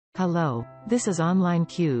Hello, this is Online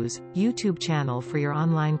Q's YouTube channel for your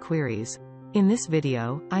online queries. In this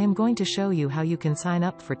video, I am going to show you how you can sign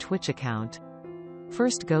up for Twitch account.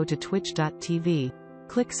 First go to twitch.tv.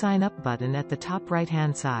 Click Sign Up button at the top right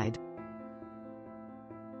hand side.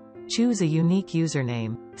 Choose a unique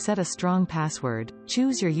username. Set a strong password.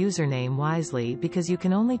 Choose your username wisely because you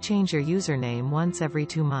can only change your username once every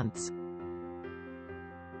 2 months.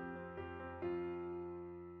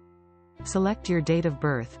 Select your date of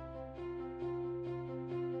birth.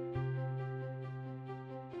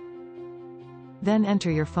 Then enter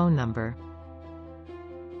your phone number.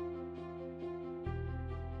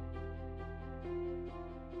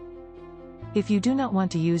 If you do not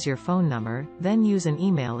want to use your phone number, then use an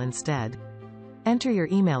email instead. Enter your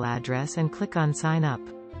email address and click on Sign Up.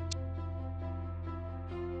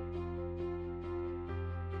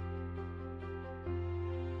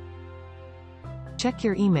 Check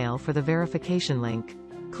your email for the verification link.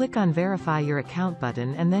 Click on Verify Your Account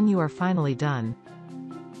button and then you are finally done.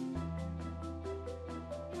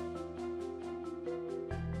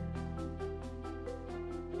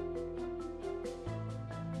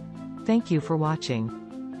 Thank you for watching.